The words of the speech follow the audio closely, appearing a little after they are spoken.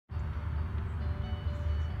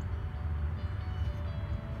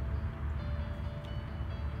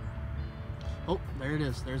Oh, there it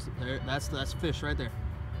is. That's fish right there.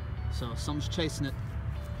 So someone's chasing it.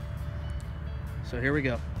 So here we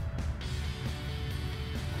go.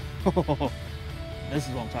 This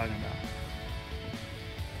is what I'm talking about.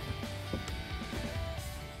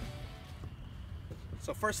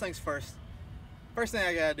 So first things first. First thing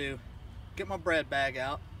I gotta do, get my bread bag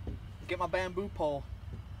out, get my bamboo pole,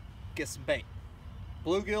 get some bait.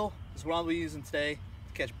 Bluegill is what I'll be using today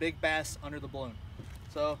to catch big bass under the balloon.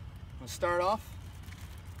 So I'm gonna start a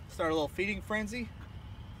little feeding frenzy,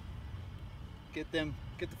 get the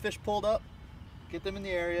fish pulled up, get them in the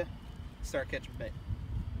area, start catching bait.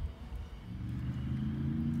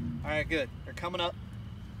 All right, good, they're coming up.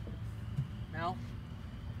 Now,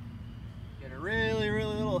 get a really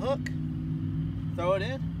little hook, throw it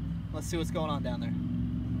in, let's see what's going on down there.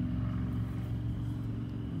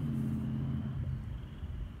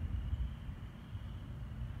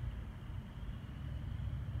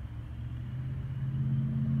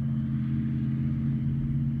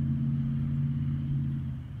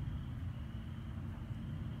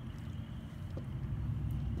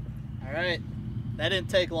 All right, that didn't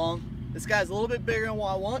take long. This guy's a little bit bigger than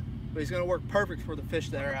what I want, but he's gonna work perfect for the fish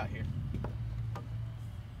that are out here.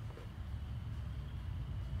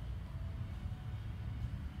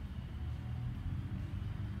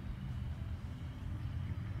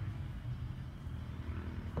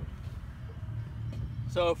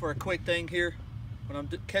 So for a quick thing here, when I'm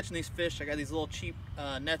catching these fish, I got these little cheap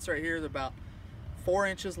nets right here. They're about 4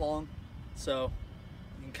 inches long. So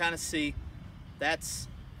you can kind of see that's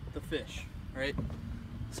the fish, right?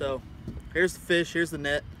 So here's the fish, here's the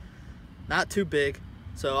net. Not too big.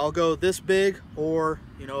 So I'll go this big or,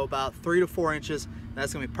 you know, about 3 to 4 inches.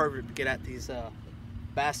 That's gonna be perfect to get at these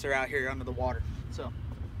bass that are out here under the water. So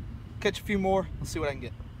catch a few more, let's see what I can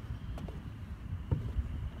get.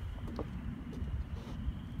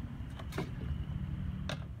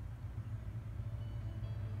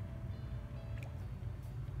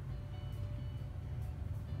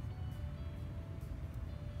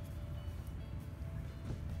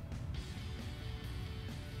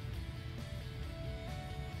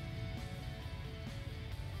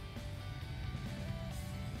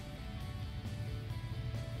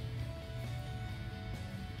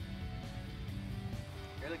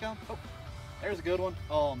 Here they come. Oh, there's a good one.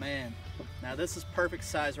 Oh man, now this is perfect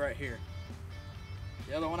size right here.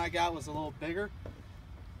 The other one I got was a little bigger.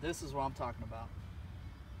 This is what I'm talking about.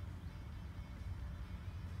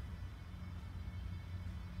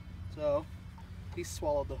 So he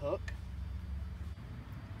swallowed the hook.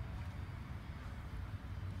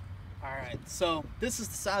 All right, so this is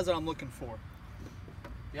the size that I'm looking for.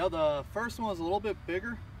 The first one was a little bit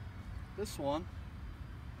bigger. This one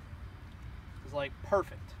is like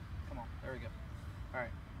perfect. Come on, there we go. All right,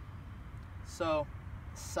 so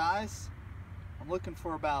size, I'm looking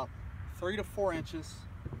for about 3 to 4 inches.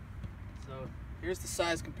 So here's the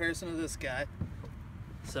size comparison of this guy.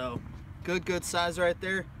 So good size right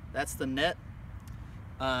there. That's the net.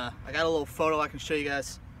 I got a little photo I can show you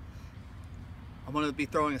guys. I'm going to be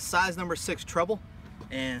throwing a size number 6 treble,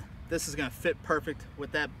 and this is going to fit perfect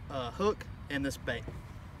with that hook and this bait.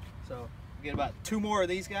 So get about 2 more of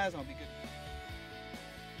these guys and I'll be good.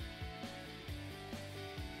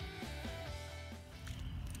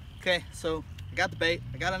 Okay, so I got the bait.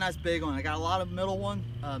 I got a nice big one. I got a lot of middle one,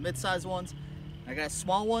 mid-sized ones. I got a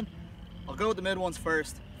small one. I'll go with the mid ones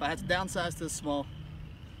first. If I have to downsize to the small,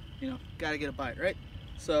 you know, gotta get a bite, right?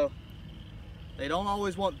 So they don't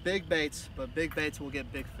always want big baits, but big baits will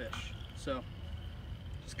get big fish. So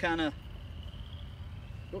just kind of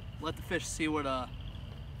let the fish see what,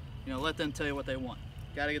 you know, let them tell you what they want.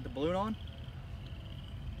 Gotta get the balloon on.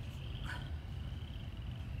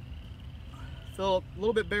 Fill a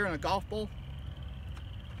little bit bigger than a golf ball.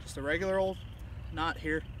 Just a regular old knot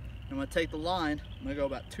here. I'm gonna take the line, I'm gonna go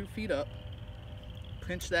about 2 feet up,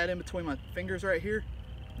 pinch that in between my fingers right here.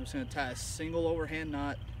 I'm just gonna tie a single overhand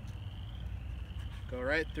knot, go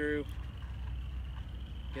right through,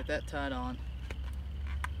 get that tied on.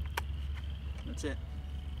 That's it.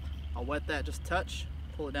 I'll wet that just a touch,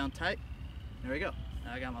 pull it down tight. There we go.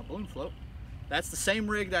 Now I got my balloon float. That's the same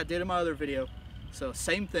rig that I did in my other video. So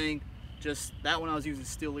same thing, just that one I was using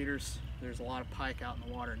steel leaders. There's a lot of pike out in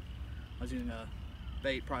the water, and I was using a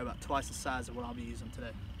bait probably about twice the size of what I'll be using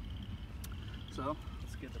today. So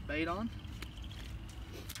let's get the bait on.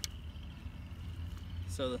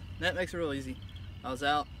 So the net makes it real easy. I was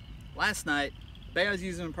out last night. The bait I was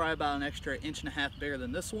using probably about an extra 1.5 inches bigger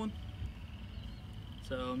than this one.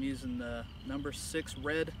 So I'm using the number 6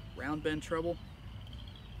 red round bend treble.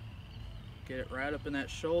 Get it right up in that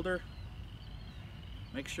shoulder.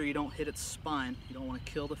 Make sure you don't hit its spine. You don't want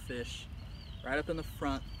to kill the fish. right up in the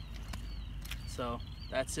front. So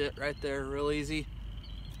that's it right there, real easy.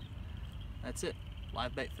 That's it,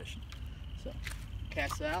 live bait fishing. So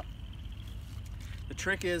cast it out. The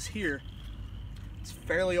trick is here, it's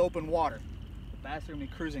fairly open water. The bass are gonna be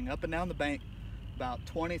cruising up and down the bank about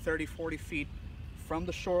 20, 30, 40 feet from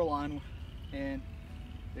the shoreline, and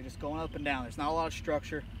they're just going up and down. There's not a lot of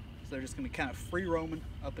structure, so they're just gonna be kind of free roaming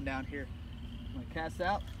up and down here. I'm gonna cast it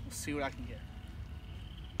out, we'll see what I can get.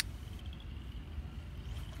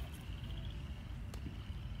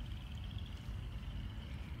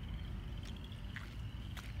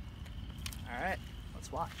 All right,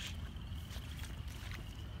 let's watch.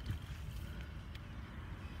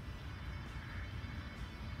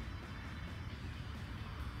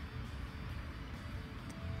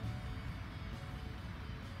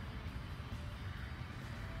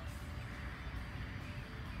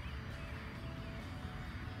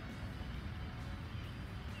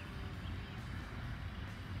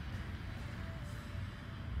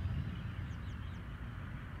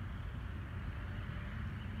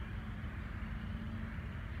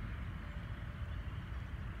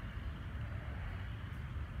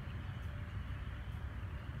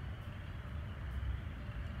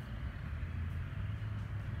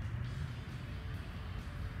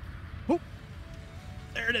 Whoop.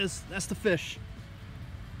 There it is, that's the fish.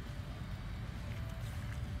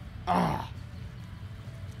 Ah.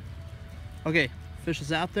 Okay, fish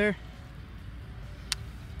is out there.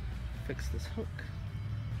 Fix this hook.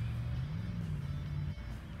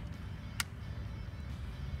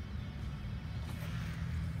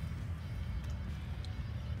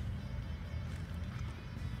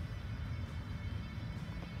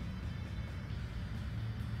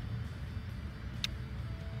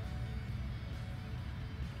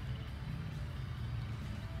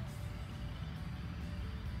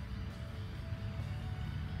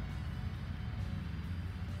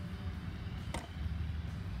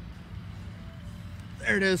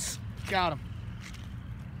 There it is, got him.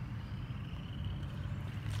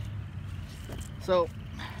 So,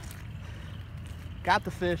 got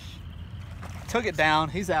the fish, took it down,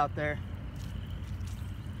 he's out there.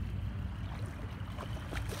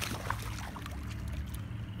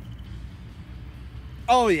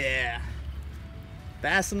 Oh yeah,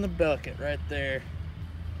 bass in the bucket right there.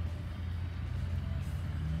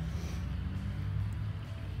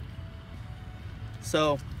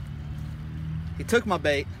 So, he took my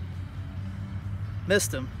bait,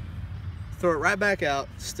 missed him, threw it right back out,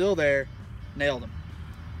 still there, nailed him.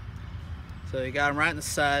 So you got him right in the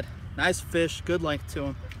side. Nice fish, good length to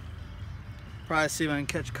him. Probably see if I can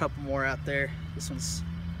catch a couple more out there. This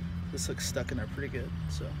looks stuck in there pretty good.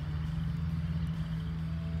 So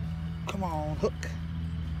come on, hook.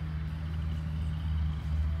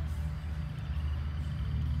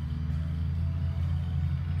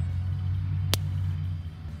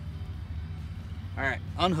 All right,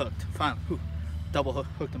 unhooked, finally. Whew, double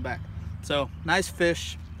hooked him back. So, nice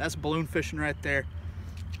fish. That's balloon fishing right there.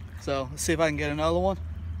 So, let's see if I can get another one.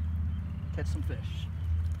 Catch some fish.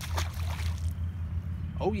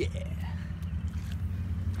 Oh yeah.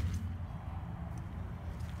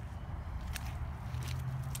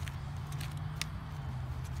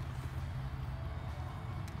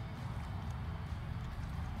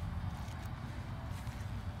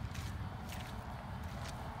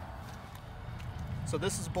 So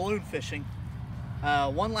this is balloon fishing.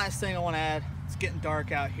 One last thing I want to add, it's getting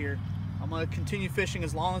dark out here. I'm going to continue fishing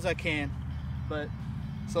as long as I can.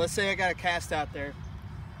 So let's say I got a cast out there.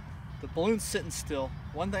 The balloon's sitting still.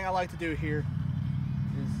 One thing I like to do here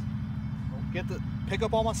is pick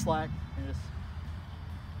up all my slack and just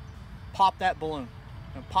pop that balloon.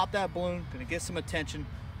 I'm gonna pop that balloon, gonna get some attention,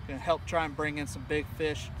 gonna help try and bring in some big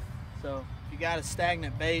fish. So if you got a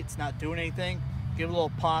stagnant bait, it's not doing anything, give it a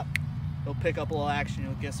little pop. It'll pick up a little action,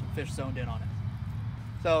 you'll get some fish zoned in on it.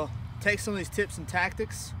 So take some of these tips and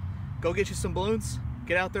tactics, go get you some balloons,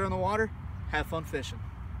 get out there in the water, have fun fishing.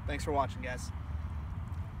 Thanks for watching, guys.